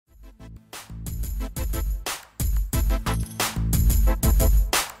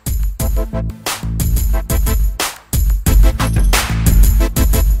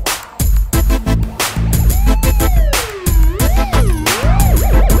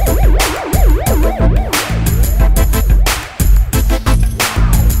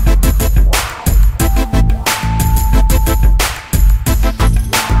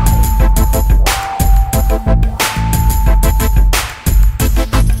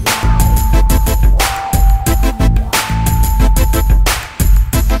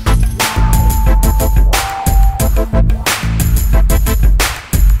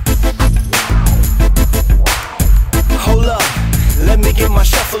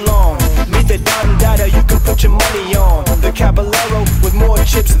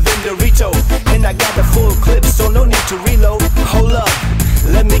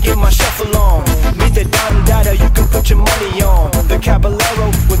your money on the Caballero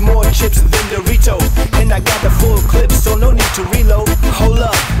with more chips than Dorito. And I got the full clip, so no need to reload. Hold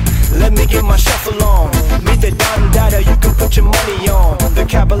up, let me get my shuffle on. Meet the Don Dada, you can put your money on the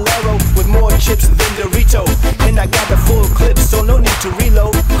Caballero with more chips than Dorito. And I got the full clip, so no need to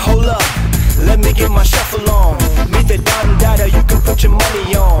reload. Hold up, let me get my shuffle on. Meet the Don Dada, you can put your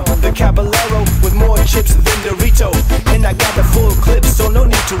money on the Caballero with more chips than Dorito. And I got the full clip, so no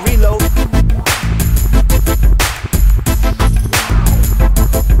need to reload.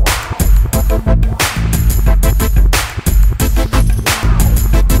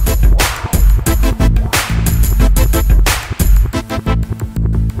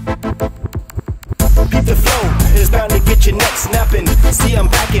 Beat the flow, it's bound to get your neck snapping. See, I'm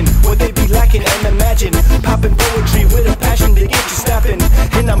packing what they be lacking, and imagine popping poetry with a passion to get you snapping.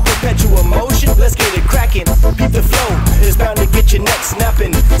 And I'm perpetual motion, let's get it cracking. Beat the flow, it's bound to get your neck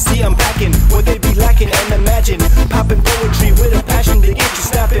snapping. See, I'm packing what they be lacking, and imagine popping poetry with a passion to get you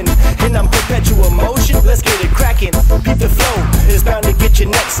snapping. And I'm perpetual motion, let's get it cracking. Beat the flow, it's bound to get your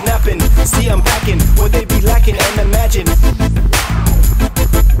neck snapping. See, I'm packing what they be lacking, and imagine.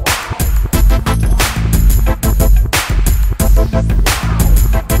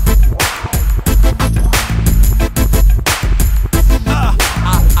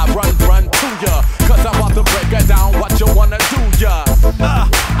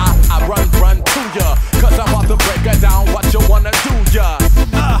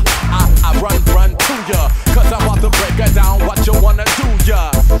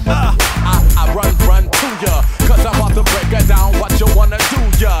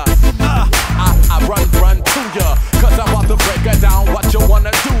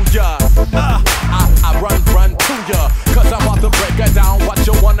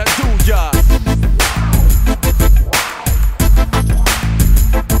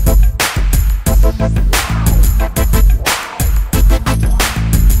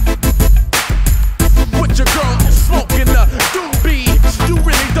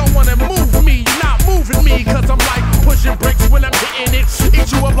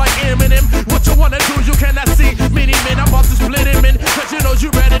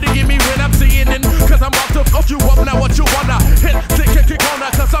 You up now, what you wanna